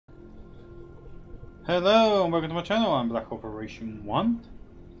Hello and welcome to my channel. I'm Black Operation 1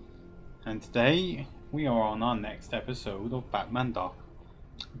 and today we are on our next episode of Batman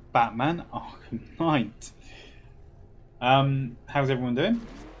Arkham Knight. How's everyone doing?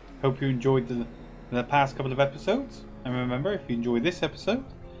 Hope you enjoyed the past couple of episodes, and remember, if you enjoyed this episode,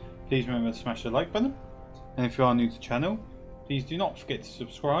 please remember to smash the like button, and if you are new to the channel, please do not forget to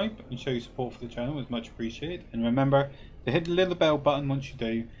subscribe and show your support for the channel. Is much appreciated, and remember to hit the little bell button once you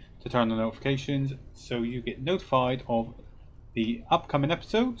do to turn on notifications so you get notified of the upcoming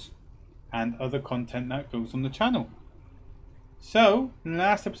episodes and other content that goes on the channel. So, in the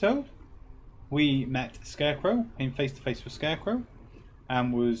last episode, we met Scarecrow, came face to face with Scarecrow,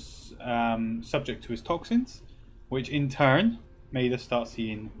 and was subject to his toxins, which in turn made us start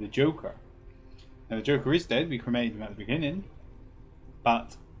seeing the Joker. Now, the Joker is dead, we cremated him at the beginning,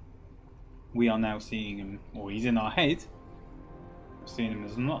 but we are now seeing him, or he's in our head, seeing him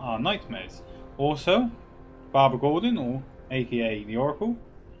as our nightmares. Also, Barbara Gordon, or aka the Oracle,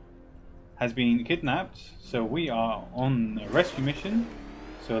 has been kidnapped, so we are on a rescue mission.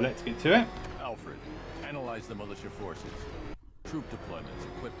 So let's get to it. Alfred, analyze the militia forces. Troop deployments,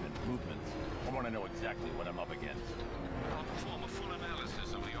 equipment, movements. I want to know exactly what I'm up against. I'll perform a full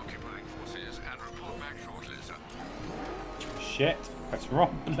analysis of the occupying forces and report back shortly, sir. Shit, that's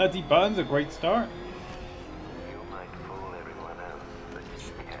wrong. Bloody button's a great start.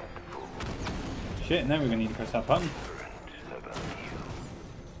 Shit, now we're gonna need to press that button.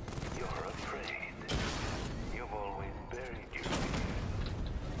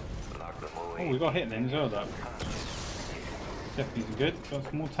 Oh, we got hit then as well, though. Definitely some good. Got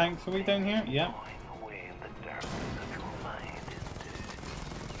some more tanks, are we down here? Yeah.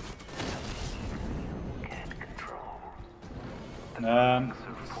 It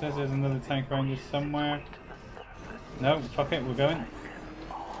says there's another tank around here somewhere. No, fuck it, we're going.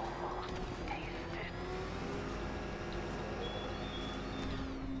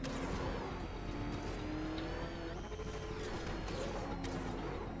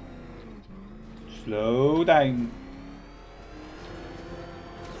 Slow down.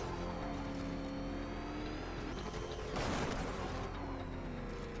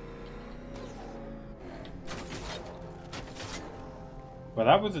 Well,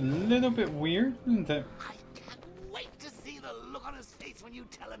 that was a little bit weird, isn't it? I can't wait to see the look on his face when you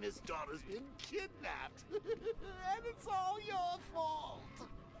tell him his daughter's been kidnapped. And it's all your fault.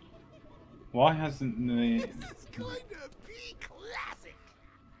 Why hasn't the... This is going to be classic.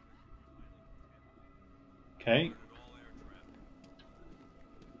 Okay.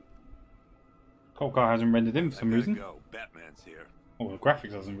 Cop car hasn't rendered in for some reason. Go. Batman's here. Oh, the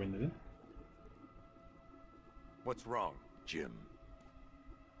graphics hasn't rendered in. What's wrong, Jim?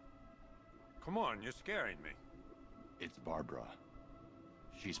 Come on, you're scaring me. It's Barbara.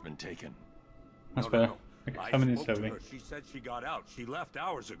 She's been taken. That's better. I Coming in spoke to slowly. her. She said she got out. She left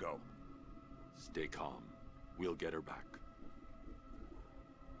hours ago. Stay calm. We'll get her back.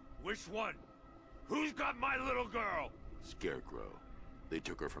 Which one? Who's got my little girl? Scarecrow. They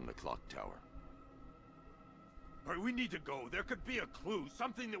took her from the clock tower. All right, we need to go. There could be a clue,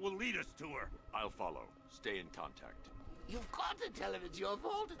 something that will lead us to her. I'll follow. Stay in contact. You've got to tell him it's your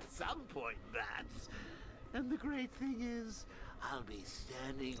fault at some point, Bats. And the great thing is, I'll be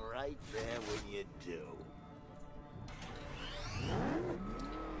standing right there when you do.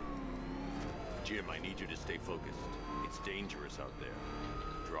 Jim, I need you to stay focused. It's dangerous out there.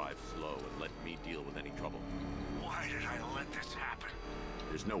 Drive slow and let me deal with any trouble. Why did I let this happen?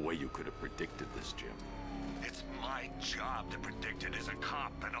 There's no way you could have predicted this, Jim. It's my job to predict it as a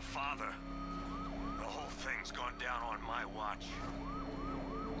cop and a father. The whole thing's gone down on my watch.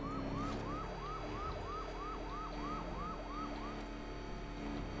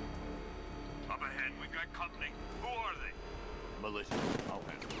 Up ahead, we've got company. Who are they? Militia, I'll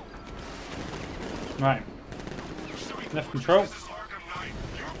handle it. Right. Left control. This is Arkham Knight.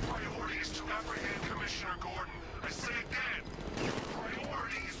 Your priority is to apprehend Commissioner Gordon. I say again, your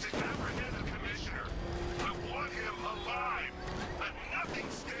priority is to apprehend the Commissioner. I want him alive. Let nothing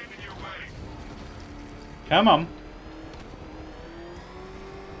stand in your way. Come on.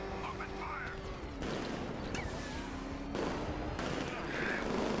 Open fire.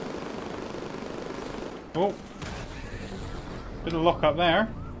 Oh. Bit of lock up there.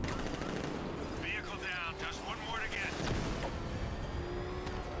 Vehicle down. Just one more to get.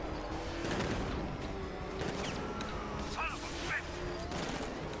 Son of a bitch!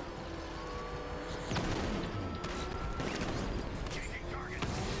 Changing target.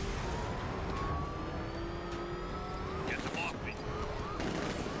 Get them off me.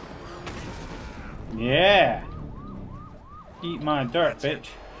 Yeah. Eat my dirt, bitch.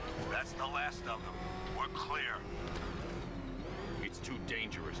 That's the last of them. We're clear. It's too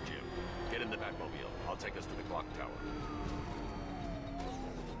dangerous, Jim. Get in the Batmobile. I'll take us to the clock tower.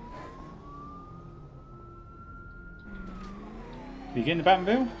 You get in the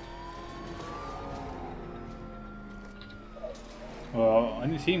Batmobile? Well, I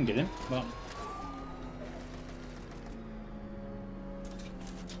didn't see him get in, but...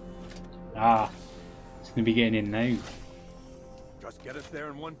 Ah, he's going to be getting in now. Just get us there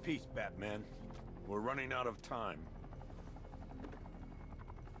in one piece, Batman. We're running out of time.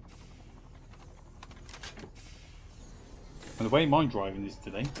 And the way my driving is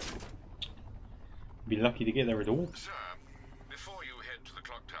today, be lucky to get there at all. Sir, before you head to the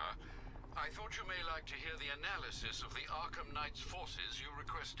clock tower, I thought you may like to hear the analysis of the Arkham Knight's forces you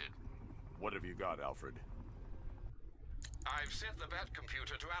requested. What have you got, Alfred? I've set the Bat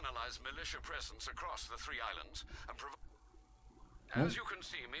computer to analyze militia presence across the 3 islands and provide... As you can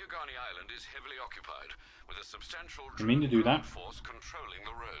see, Miagani Island is heavily occupied, with a substantial ground force controlling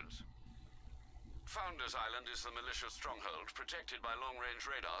the roads. Founders Island is the militia stronghold, protected by long-range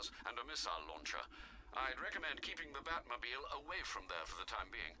radars and a missile launcher. I'd recommend keeping the Batmobile away from there for the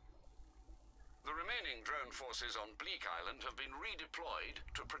time being. The remaining drone forces on Bleak Island have been redeployed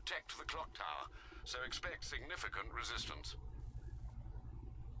to protect the clock tower, so expect significant resistance.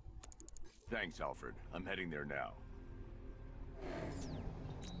 Thanks, Alfred. I'm heading there now.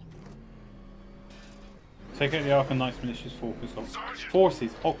 Take out the Arkham Knight's malicious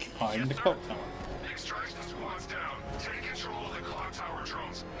forces occupying the clock tower. Extraction squad's down. Take control of the clock tower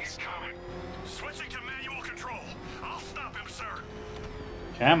drones. He's coming. Switching to manual control. I'll stop him, sir.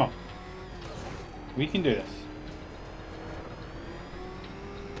 Come on. We can do this.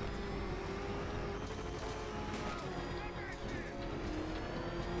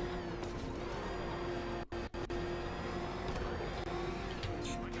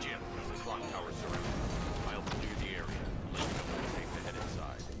 Jim, the clock tower's surrounded. I'll clear the area. Let you know when it's safe to head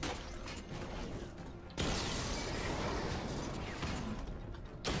inside.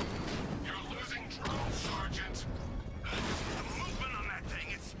 You're losing drones, Sergeant. The movement on that thing,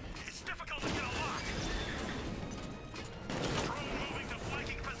 it's difficult to get a lock. Drone moving to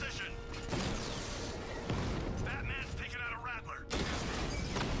flanking position. Batman's taken out a Rattler.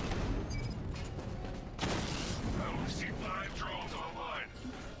 I only see 5 drones online.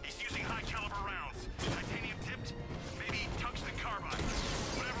 He's using high caliber rounds. Titanium tipped, maybe tungsten carbide.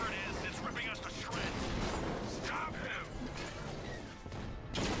 Whatever it is, it's ripping us to shreds. Stop him.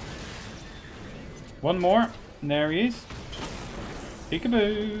 One more. And there he is.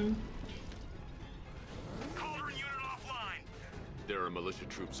 Peekaboo. Calder unit offline. There are militia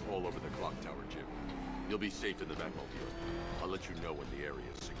troops all over the clock tower, Jim. You'll be safe in the Batmobile. I'll let you know when the area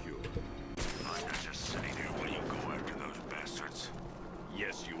is secure. I'm not just sitting here while you go after those bastards.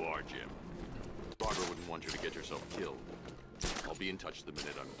 Yes, you are, Jim. Barbara wouldn't want you to get yourself killed. I'll be in touch the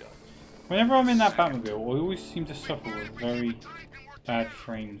minute I'm done. Whenever I'm in that Batmobile, I always seem to suffer with very bad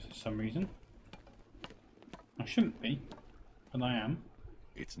frames for some reason. I shouldn't be, but I am.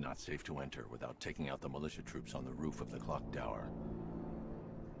 It's not safe to enter without taking out the militia troops on the roof of the clock tower.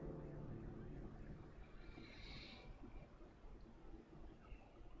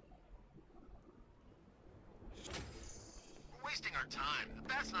 We're wasting our time. The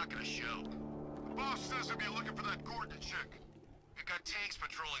Bat's not gonna show. The boss says he'll be looking for that Gordon chick. We've got tanks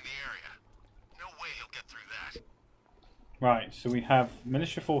patrolling the area. No way he'll get through that. Right, so we have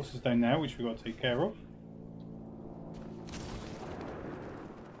militia forces down there, which we've got to take care of.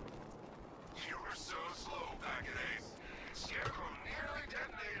 You were so slow back at Ace. Scarecrow nearly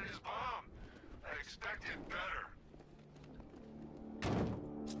detonated his bomb. I expected better.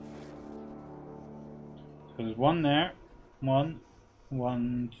 So there's one there. One,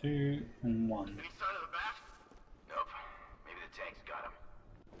 2, and 1. Any sign of the Bat? Nope. Maybe the tanks got him.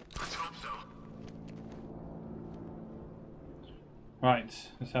 Let's hope so. Right,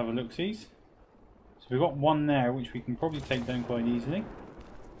 let's have a look-sees. So we've got one there, which we can probably take down quite easily.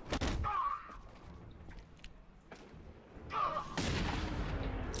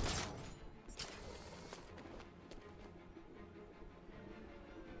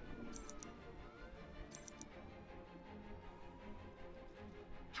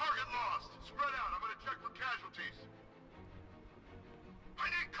 Target lost. Spread out. I'm gonna check for casualties. I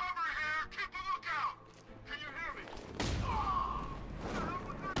need cover here. Keep a lookout. Can you hear me?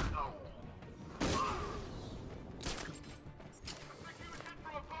 I think he was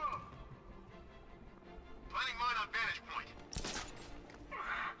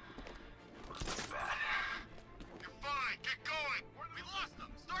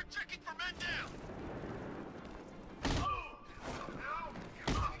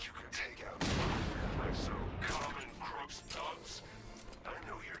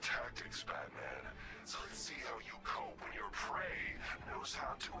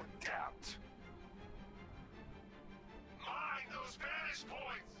vantage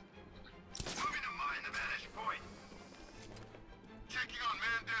points. Moving to mine the vantage point. Taking on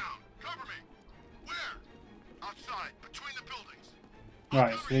man down. Cover me. Where? Outside, between the buildings.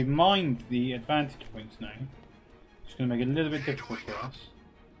 Right, so they've mined the advantage points now. It's going to make it a little bit difficult for us.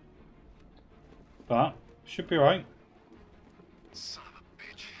 But, should be right. Son of a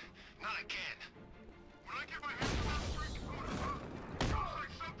bitch. Not again. When I get my hands on that street corner, feels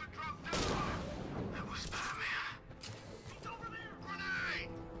like something dropped down. That was Batman. He's over there.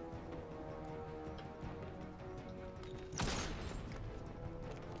 Grenade!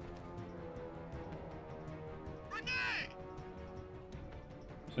 Grenade!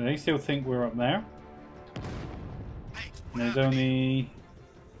 So they still think we're up there. Hey, And there's only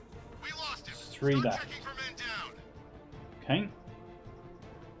we lost him. 3 Start left. checking for men down. Okay.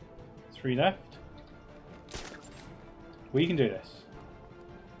 3 left. We can do this.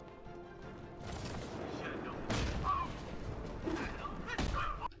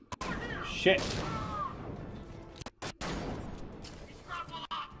 Shit.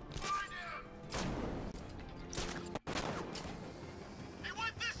 He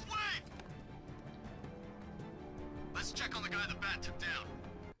went this way! Let's check on the guy the bat took down.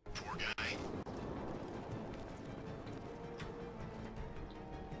 Poor guy.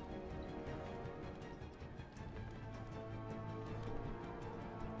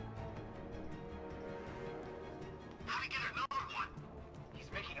 How'd he get another one?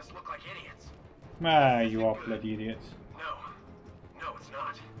 He's making us look like idiots. Ah, you are bloody idiots. No, it's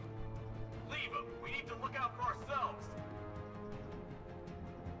not. Leave him. We need to look out for ourselves.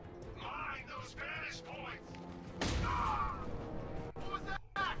 Mind those vantage points. Ah! What was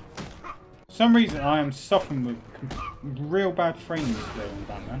that? For some reason, I am suffering with real bad frames today on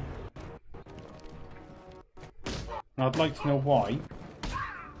Batman. And I'd like to know why.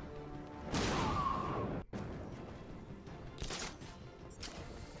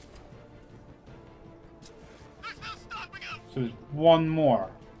 There's no stopping him. So there's one more.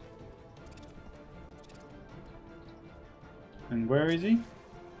 And where is he?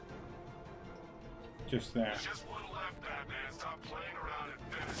 Just there. Just one left, Batman. Stop playing around and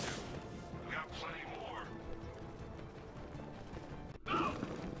finish him. We got plenty more.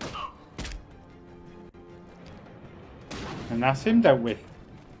 And that's him dealt with.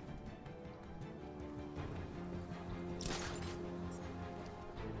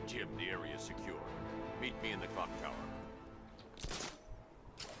 Jim, the area is secure. Meet me in the clock tower.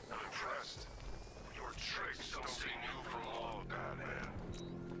 I'm impressed. Your tricks don't seem new from all, Batman.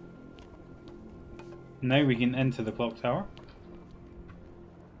 Now we can enter the clock tower.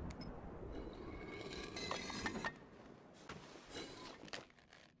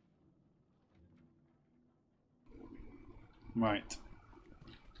 Right.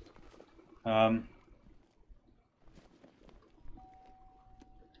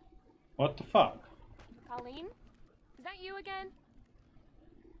 What the fuck? Colleen? Is that you again?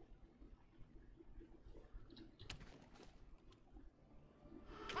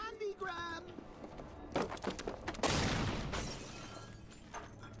 Candygram!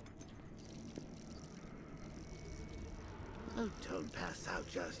 Oh, don't pass out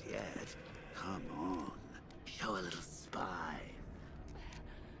just yet. Come on. Show a little spine.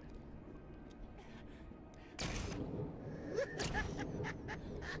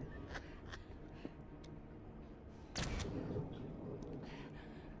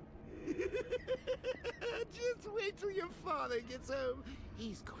 Just wait till your father gets home.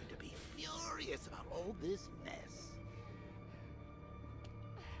 He's going to be furious about all this mess.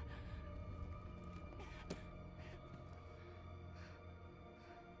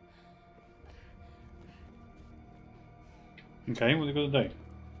 Okay, what are they gonna do?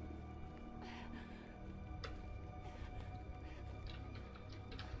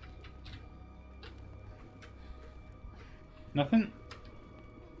 Nothing?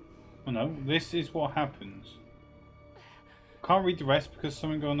 Oh no, this is what happens. Can't read the rest because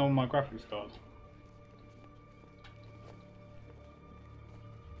something going on with my graphics card.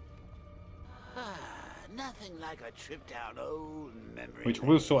 Nothing like a trip down old memory Which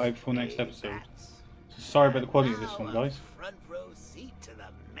we'll lane. sort out for next Hey, episode. Bats. So sorry about the quality of this Now one, a guys. Front row seat to the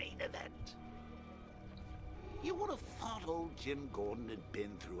main event. You would have thought old Jim Gordon had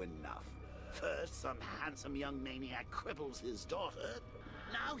been through enough. First, some handsome young maniac cripples his daughter.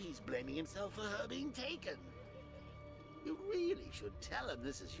 Now he's blaming himself for her being taken. You really should tell him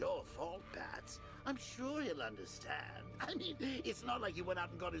this is your fault, Bats. I'm sure he'll understand. I mean, it's not like you went out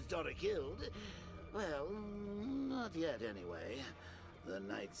and got his daughter killed. Well, not yet anyway. The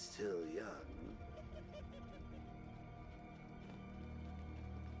night's still young.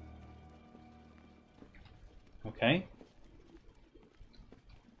 Okay.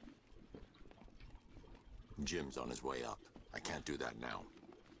 Jim's on his way up. I can't do that now.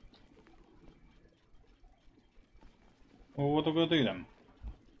 Well, what am I going to do then?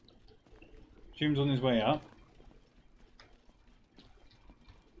 Jim's on his way up.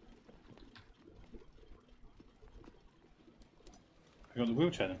 I got the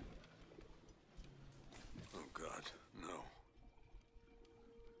wheelchair then. Oh God, no.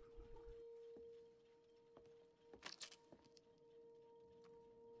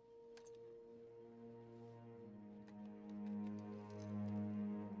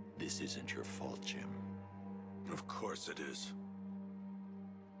 This isn't your fault, Jim. Of course it is.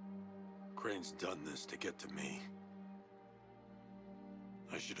 Crane's done this to get to me.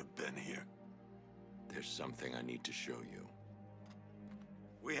 I should have been here. There's something I need to show you.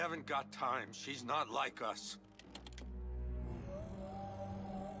 We haven't got time. She's not like us.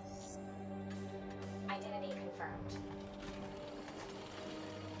 Identity confirmed.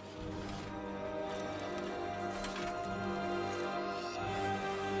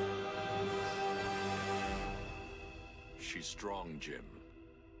 She's strong, Jim.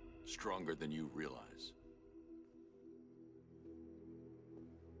 Stronger than you realize.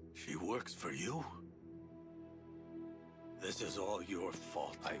 She works for you? This is all your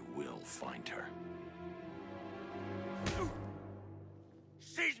fault. I will find her.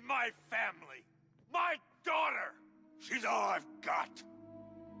 She's my family! My daughter! She's all I've got!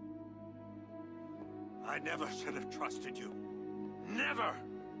 I never should have trusted you. Never!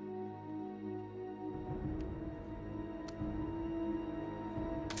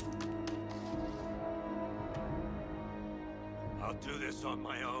 I'll do this on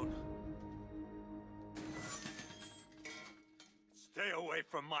my own. Stay away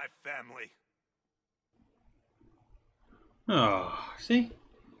from my family. Ah, see?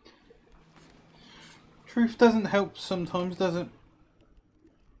 Truth doesn't help sometimes, does it?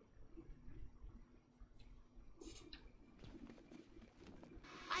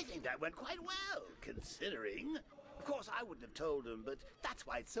 I think that went quite well, considering. Of course, I wouldn't have told him, but that's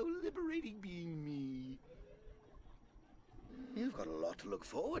why it's so liberating being me. You've got a lot to look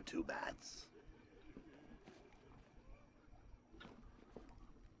forward to, Bats.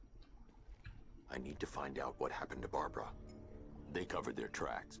 I need to find out what happened to Barbara. They covered their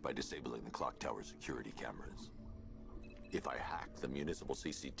tracks by disabling the clock tower security cameras. If I hack the municipal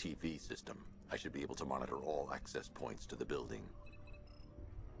CCTV system, I should be able to monitor all access points to the building.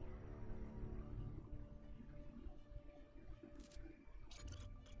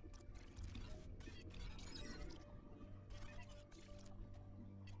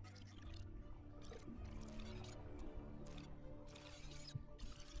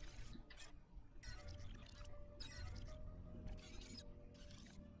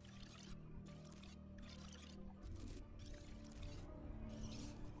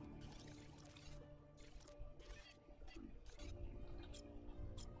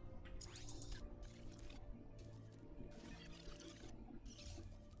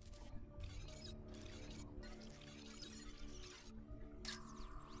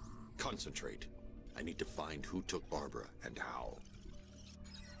 Concentrate. I need to find who took Barbara and how.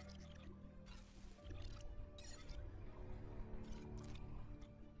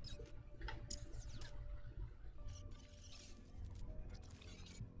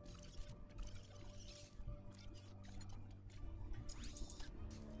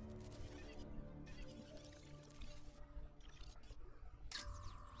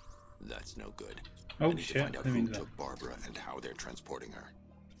 That's no good. I Oh need to shit, find out I who mean that. took Barbara and how they're transporting her.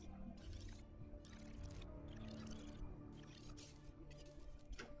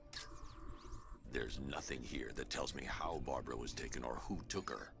 There's nothing here that tells me how Barbara was taken or who took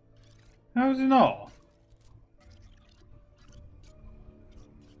her. How is it not?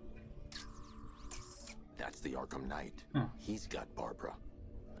 That's the Arkham Knight. Huh. He's got Barbara.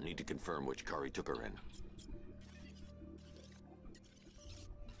 I need to confirm which car he took her in.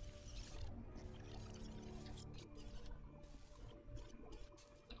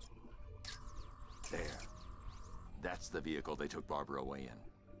 There. That's the vehicle they took Barbara away in.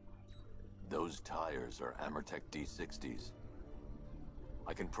 Those tires are Amertech D60s.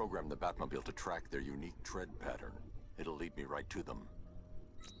 I can program the Batmobile to track their unique tread pattern. It'll lead me right to them.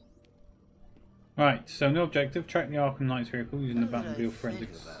 Right, so no objective. Track the Arkham Knight's vehicle using the Now that I Batmobile forensic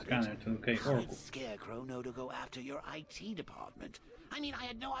think about scanner it, to locate how Oracle. did Scarecrow know to go after your IT department? I mean, I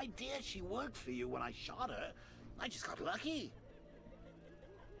had no idea she worked for you when I shot her. I just got lucky.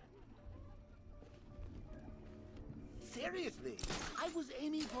 Seriously, I was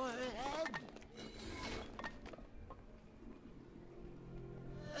aiming for her head.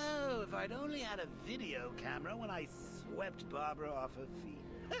 Oh, if I'd only had a video camera when I swept Barbara off her feet.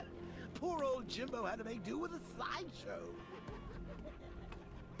 Poor old Jimbo had to make do with a slideshow.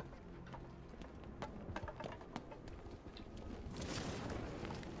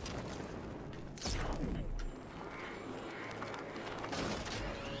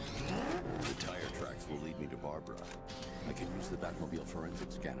 The tire tracks will lead me to Barbara. I can use the Batmobile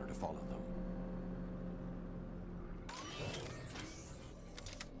forensic scanner to follow them.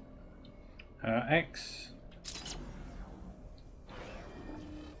 X.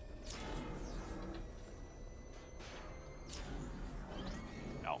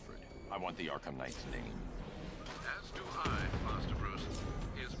 Alfred, I want the Arkham Knight's name. As do I, Master Bruce.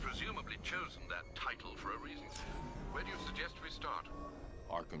 He has presumably chosen that title for a reason. Where do you suggest we start?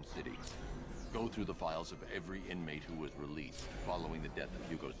 Arkham City. Go through the files of every inmate who was released following the death of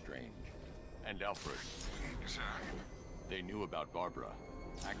Hugo Strange. And Alfred. Sir? They knew about Barbara.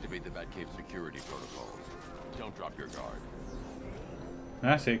 Activate the Batcave security protocols. Don't drop your guard.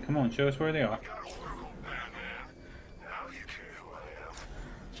 That's it. Come on, show us where they are. Got Oracle, Batman. Now you care who I am.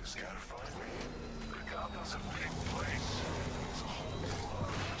 Just gotta find me. Gotham's a big place. There's a whole lot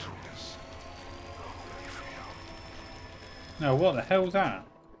between us. I'm ready for you. No, what the hell's that?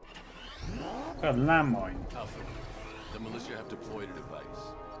 It's got a landmine. Alfred, the militia have deployed a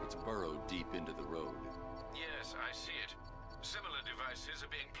device. It's burrowed deep into the road. Yes, I see it. Similar devices are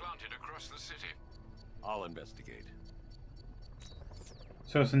being planted across the city. I'll investigate.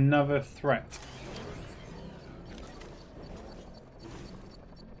 So it's another threat.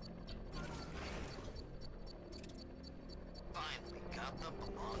 Finally, Gotham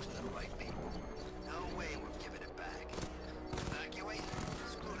belongs to the right people. No way we're giving it back. Evacuate?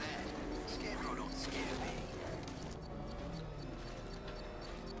 Screw that. Scarecrow don't scare me.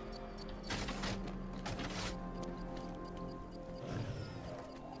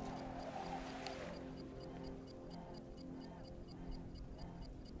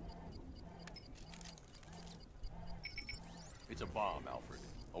 It's a bomb, Alfred.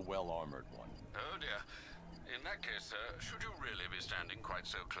 A well-armored one. Oh dear. In that case, sir, should you really be standing quite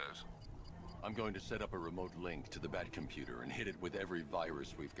so close? I'm going to set up a remote link to the Batcomputer and hit it with every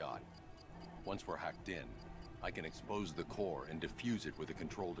virus we've got. Once we're hacked in, I can expose the core and defuse it with a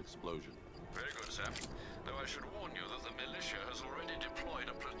controlled explosion. Very good, sir. Though I should warn you that the militia has already deployed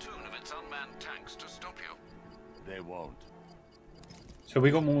a platoon of its unmanned tanks to stop you. They won't. So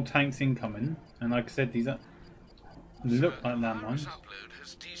we got more tanks incoming, and like I said, these are look like The landmines. virus upload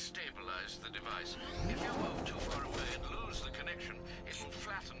has destabilized the device. If you move too far away and lose the connection, it will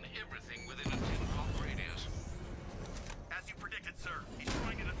flatten everything within a 10-block radius. As you predicted, sir, he's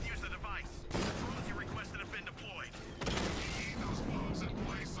trying to defuse the device. The drones you requested have been deployed. We need those bombs in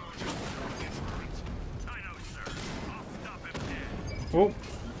place, Sergeant. It's urgent. I know, sir. I'll stop him dead. Oh.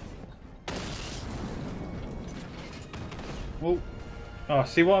 Oh. Oh,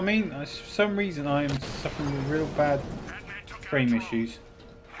 see what I mean? For some reason I am suffering with real bad Batman took out frame drones. issues.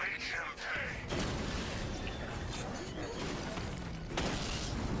 Make him pay.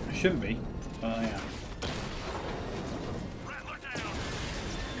 I shouldn't be, but I am. Rattler down.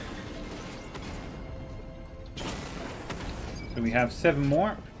 So we have 7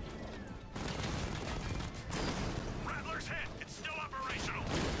 more. Rattler's hit. It's still operational.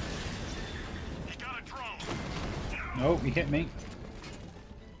 He got a drone. Oh, he hit me.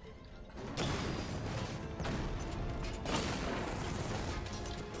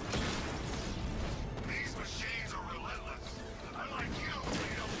 These machines are relentless. Unlike you,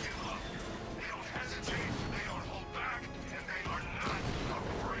 they don't give up. They don't hesitate, they don't hold back, and they are not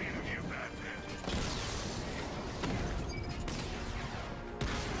afraid of you, Batman.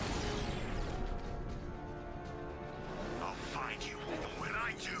 I'll find you, and when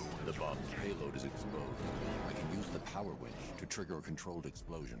I do... The bomb's payload is exposed. I can use the power winch to trigger a controlled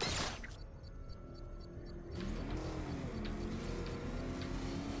explosion.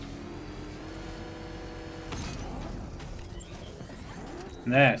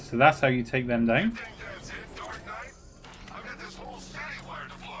 There, so that's how you take them down. Think that's it, Dark Knight? I've got this whole city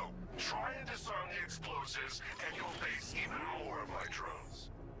wired to blow. Try and disarm the explosives, and you'll face even more of my drones.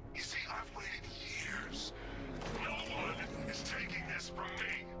 You see, I've waited years. No one is taking this from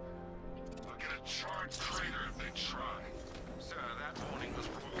me. I'll get a charged traitor if they try. Sir, that warning was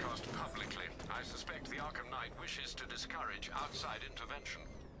broadcast publicly. I suspect the Arkham Knight wishes to discourage outside intervention.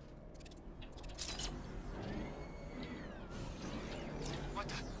 What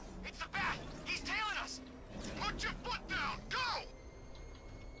the? It's the Bat! He's tailing us! Put your foot down! Go!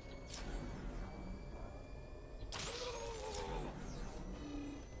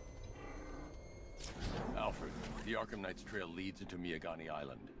 Alfred, the Arkham Knight's trail leads into Miagani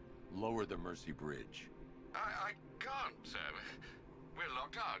Island. Lower the Mercy Bridge. I can't, sir. We're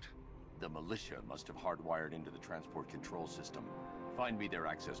locked out. The militia must have hardwired into the transport control system. Find me their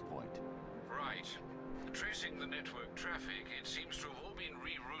access point. Right. Tracing the network traffic, it seems to have all been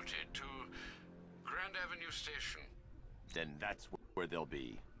rerouted to Grand Avenue Station. Then that's where they'll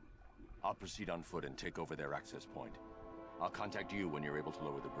be. I'll proceed on foot and take over their access point. I'll contact you when you're able to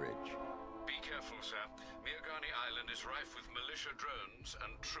lower the bridge. Be careful, sir. Miagani Island is rife with militia drones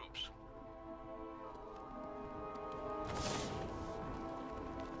and troops.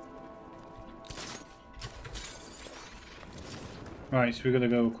 Right, so we're going to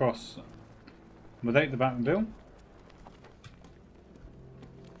go across without the Batmobile.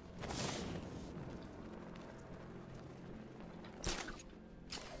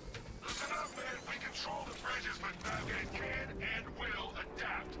 Listen up, man. We control the bridges, but Batman can and will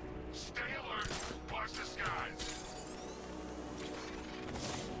adapt. Stay alert. Watch the skies.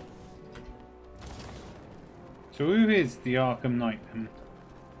 So who is the Arkham Knight then?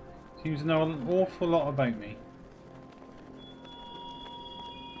 Seems to know an awful lot about me.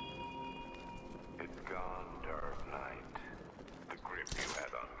 It's gone, Dark Knight. The grip you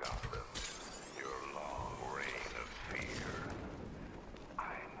had on Gotham. Your long reign of fear.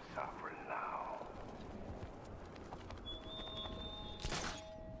 I'm suffering now.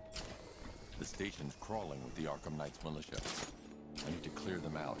 The station's crawling with the Arkham Knight's militia. I need to clear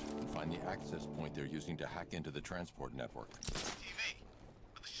them out and find the access point they're using to hack into the transport network. TV.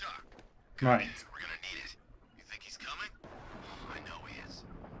 With the shock. Right. We're gonna need it. You think he's coming? I know he is.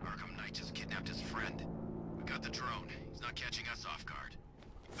 Arkham Knight just kidnapped his friend. We got the drone. He's not catching us off guard.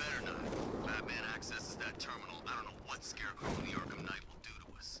 Better not. Batman accesses that terminal. I don't know what Scarecrow and the Arkham Knight will do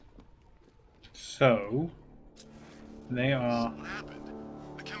to us. So they are. What happened?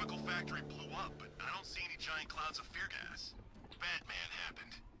 The chemical factory blew up, but I don't see any giant clouds of fear gas. Batman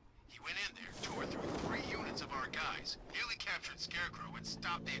happened. He went in there, tore through 3 units of our guys, nearly captured Scarecrow, and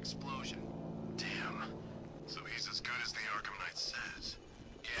stopped the explosion. Damn. So he's as good as the Arkham Knight says.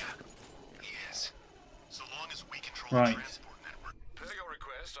 Yeah, he is. So long as we control Right. the transport network. Per your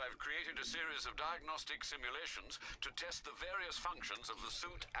request, I've created a series of diagnostic simulations to test the various functions of the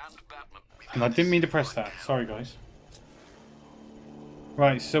suit and Batmobile. And I didn't mean to press that. Sorry, guys.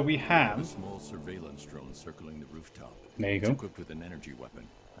 Right, so we A have. small surveillance drone circling the rooftop. There you It's go. equipped with an energy weapon.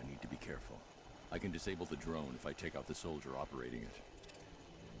 I need to be careful. I can disable the drone if I take out the soldier operating it.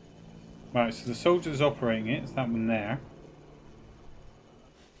 Right, so the soldier's operating it. It's that one there.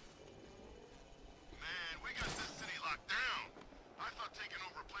 Man, we got this city locked down. I thought taking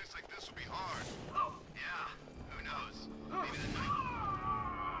over a place like this would be hard. Oh, yeah. Who knows? Maybe the night.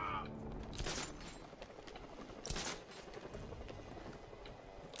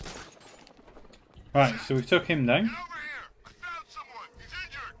 Right, so we took him down. Get over here! I found someone! He's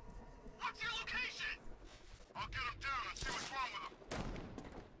injured! What's your location? I'll get him down and see what's wrong with him.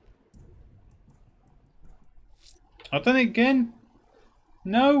 I've done it again.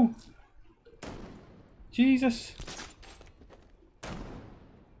 No. Jesus.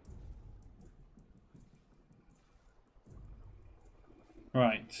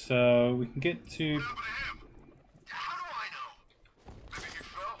 Right, so we can get to. What happened to him? How do I know? Maybe he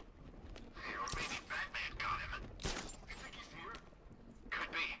fell? Or maybe Batman got him. You think he's here? Could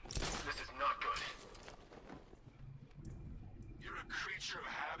be. This is not good. You're a creature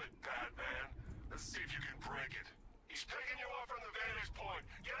of habit, Batman. Let's see if you can break it. He's picking you up from the vantage point.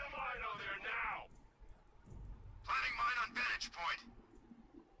 Get a mine out there now! Planting mine on vantage point.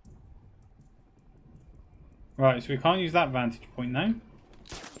 Right, so we can't use that vantage point now. You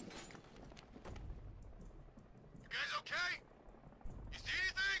guys okay? You see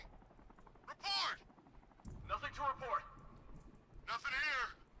anything? Report! Nothing to report. Nothing here.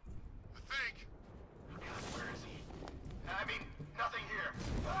 I think. God, where is he? I mean, nothing here.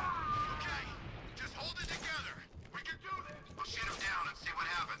 Okay, just hold it together. We can do this. I'll shoot him down and see what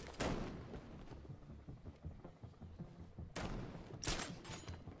happens.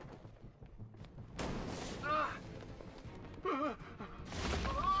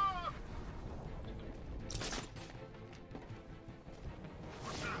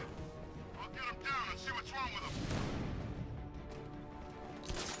 What's that? I'll get him down and see what's wrong with him.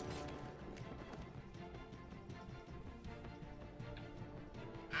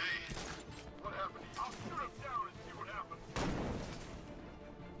 Hey, what happened? I'll shoot him down and see what happens.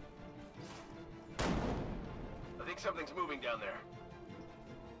 I think something's moving down there.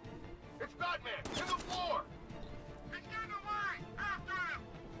 It's Batman! In the floor! He's getting away! After him!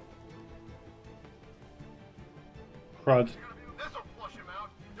 Crud. This'll flush him out.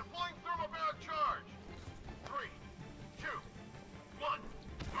 Deploying thermobaric charge. 3, 2, 1.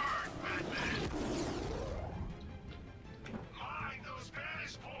 Burn, Batman! Mine those bad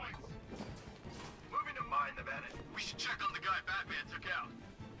should check on the guy Batman took out.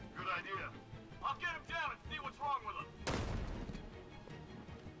 Good idea. I'll get him down and see what's wrong with him.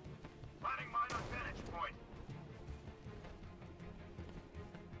 Planting mine on vantage point.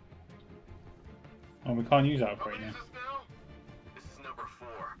 Oh, we can't use that right now. This now? This is number 4.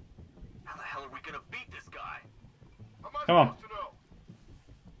 How the hell are we gonna beat this guy? Come on. To know?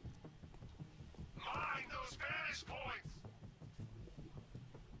 Mine those vantage points.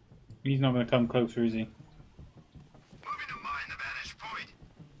 He's not going to come closer, is he? Moving to mine the vantage point.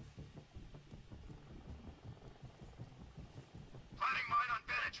 Planting mine on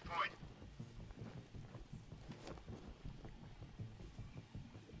vantage point.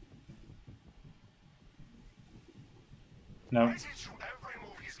 No. I teach you every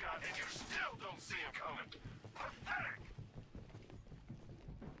move he's got, and you still don't see him coming. Pathetic.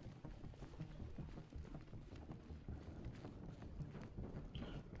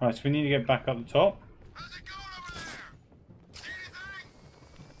 Alright, so we need to get back up the top. How's it going over there? See anything?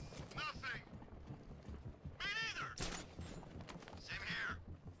 Nothing. Me neither. Same here.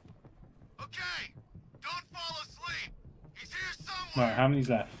 Okay. Don't fall asleep. He's here somewhere. Right, how many's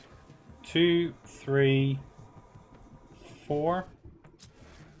left? 2, 3, 4.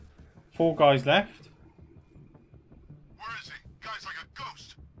 4 guys left. Where is he? Guy's like a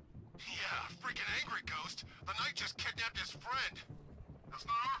ghost. Yeah, freaking angry ghost. The Knight just kidnapped his friend. That's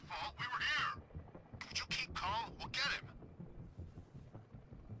not our fault. We were here. Would you keep calm? We'll get him.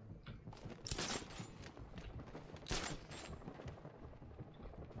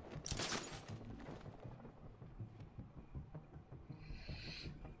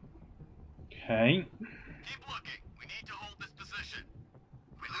 Okay. Keep looking. We need to hold this position.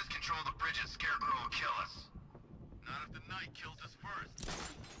 If we lose control of the bridges, Scarecrow will kill us. Not if the Knight kills us first.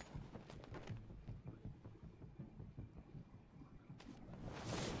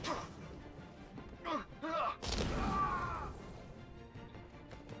 What the hell?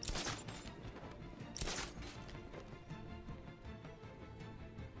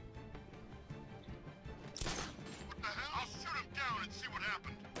 I'll shoot him down and see what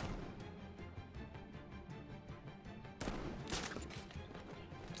happened.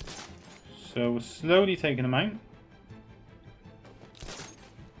 So we're slowly taking them out.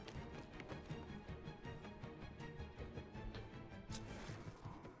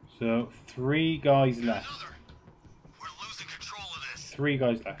 So 3 guys left. Another. We're losing control of this. 3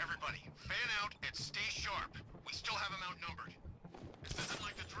 guys left. Everybody, fan out and stay sharp. We still have him outnumbered. This isn't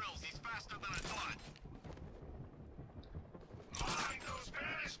like the drills. He's faster than I thought. Mine those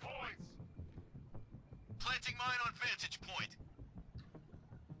vantage points. Planting mine on vantage point.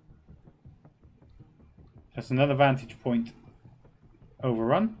 That's another vantage point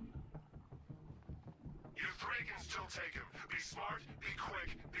overrun. You 3 can still take him. Be smart, be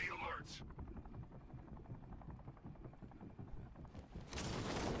quick, be alert.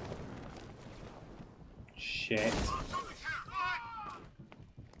 Shit.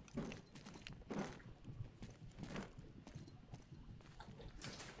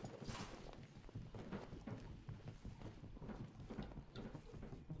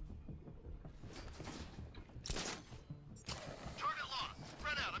 Target locked.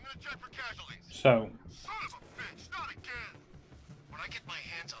 Spread out. I'm gonna check for casualties. So Son of a bitch, not again. When I get my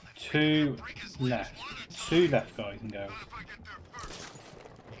hands on that, 2 left. 2 left, guys, and go. Not if I get there first.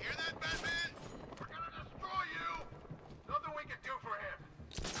 You hear that, Batman? We're gonna destroy you. Nothing we can do for him.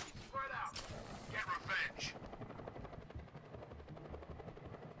 Spread out. Get revenge.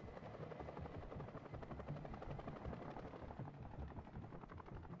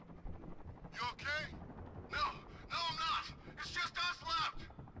 You okay? No, I'm not. It's just us left.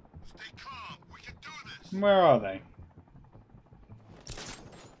 Stay calm. We can do this. Where are they?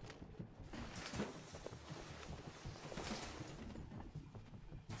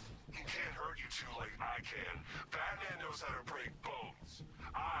 He can't hurt you 2 like I can. Batman knows how to break bones.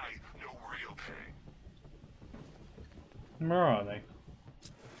 I know real pain. Where are they?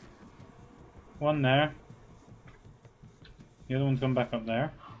 One there. The other one's gone back up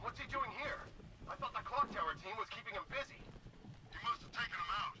there. What's he doing here? I thought the clock tower team was keeping him busy. You must have taken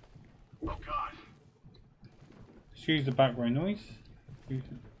him out. Oh God. Excuse the background noise. Can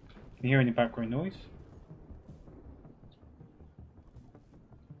you hear any background noise?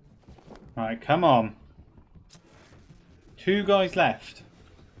 Alright, come on. 2 guys left.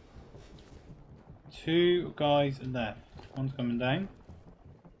 2 guys left. One's coming down.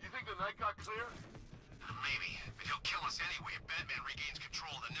 You think the night got clear? Maybe, but he'll kill us anyway if Batman regains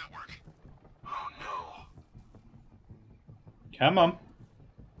control of the network. Oh no. Come on.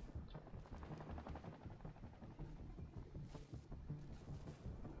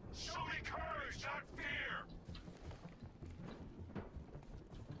 Show me courage, not fear.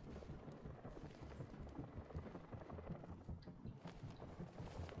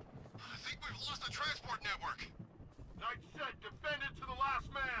 lost the transport network. Knight said defend it to the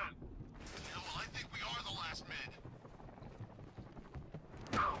last man. Yeah, well, I think we are the last men.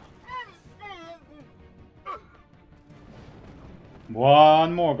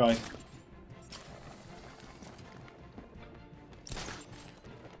 One more, guys.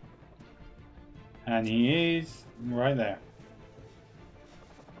 And he is right there.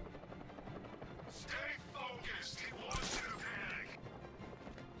 Stay focused. He wants you to panic.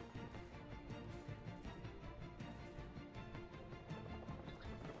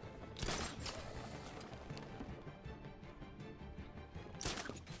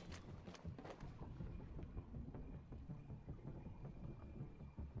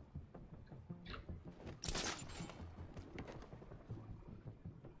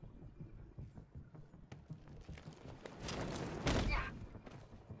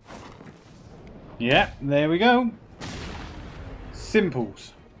 Yeah, there we go.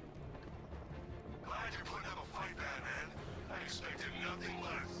 Simples. Glad you're putting up a fight, Batman. I expected nothing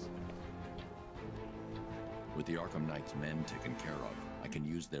less. With the Arkham Knight's men taken care of, I can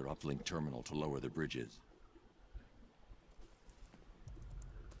use their uplink terminal to lower the bridges.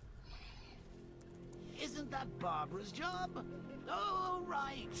 Isn't that Barbara's job? Oh,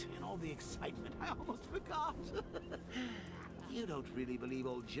 right. In all the excitement, I almost forgot. You don't really believe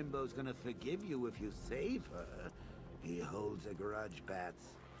old Jimbo's gonna forgive you if you save her. He holds a grudge, Bats.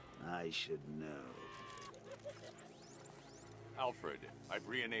 I should know. Alfred, I've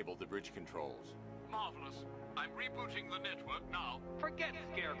re-enabled the bridge controls. Marvelous. I'm rebooting the network now. Forget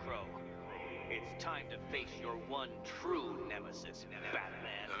Scarecrow. It's time to face your one true nemesis,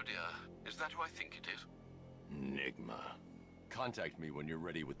 Batman. Oh dear. Is that who I think it is? Enigma. Contact me when you're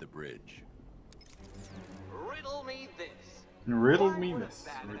ready with the bridge. Riddle me this. Riddle Why me would this.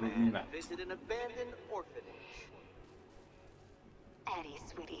 Batman Riddle me that. visit an abandoned orphanage? Eddie,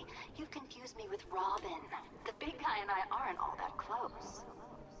 sweetie, you've confused me with Robin. The big guy and I aren't all that close.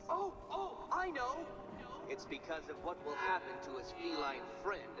 Oh, I know. It's because of what will happen to his feline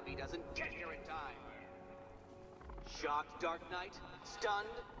friend if he doesn't get here in time. Shocked, Dark Knight? Stunned?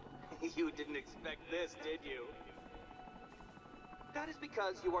 You didn't expect this, did you? That is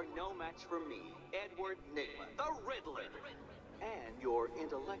because you are no match for me, Edward Nigma, the Riddler, and your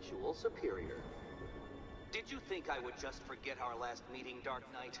intellectual superior. Did you think I would just forget our last meeting, Dark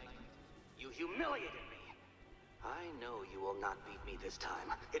Knight? You humiliated me. I know you will not beat me this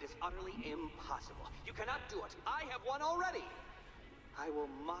time. It is utterly impossible. You cannot do it. I have won already. I will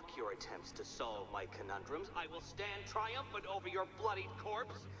mock your attempts to solve my conundrums. I will stand triumphant over your bloodied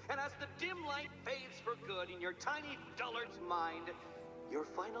corpse. And as the dim light fades for good in your tiny dullard's mind, your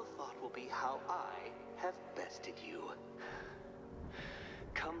final thought will be how I have bested you.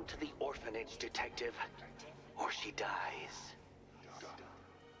 Come to the orphanage, detective, or she dies.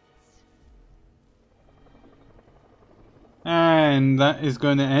 And that is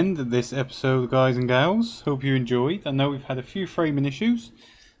going to end this episode, guys and gals. Hope you enjoyed. I know we've had a few framing issues,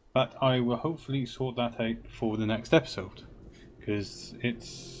 but I will hopefully sort that out for the next episode. Because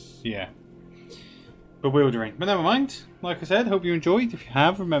it's, yeah, bewildering. But never mind. Like I said, hope you enjoyed. If you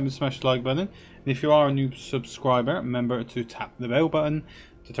have, remember to smash the like button. And if you are a new subscriber, remember to tap the bell button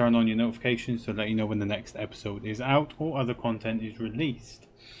to turn on your notifications to let you know when the next episode is out or other content is released.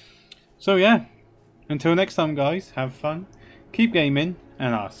 So yeah. Until next time, guys, have fun, keep gaming,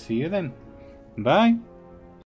 and I'll see you then. Bye.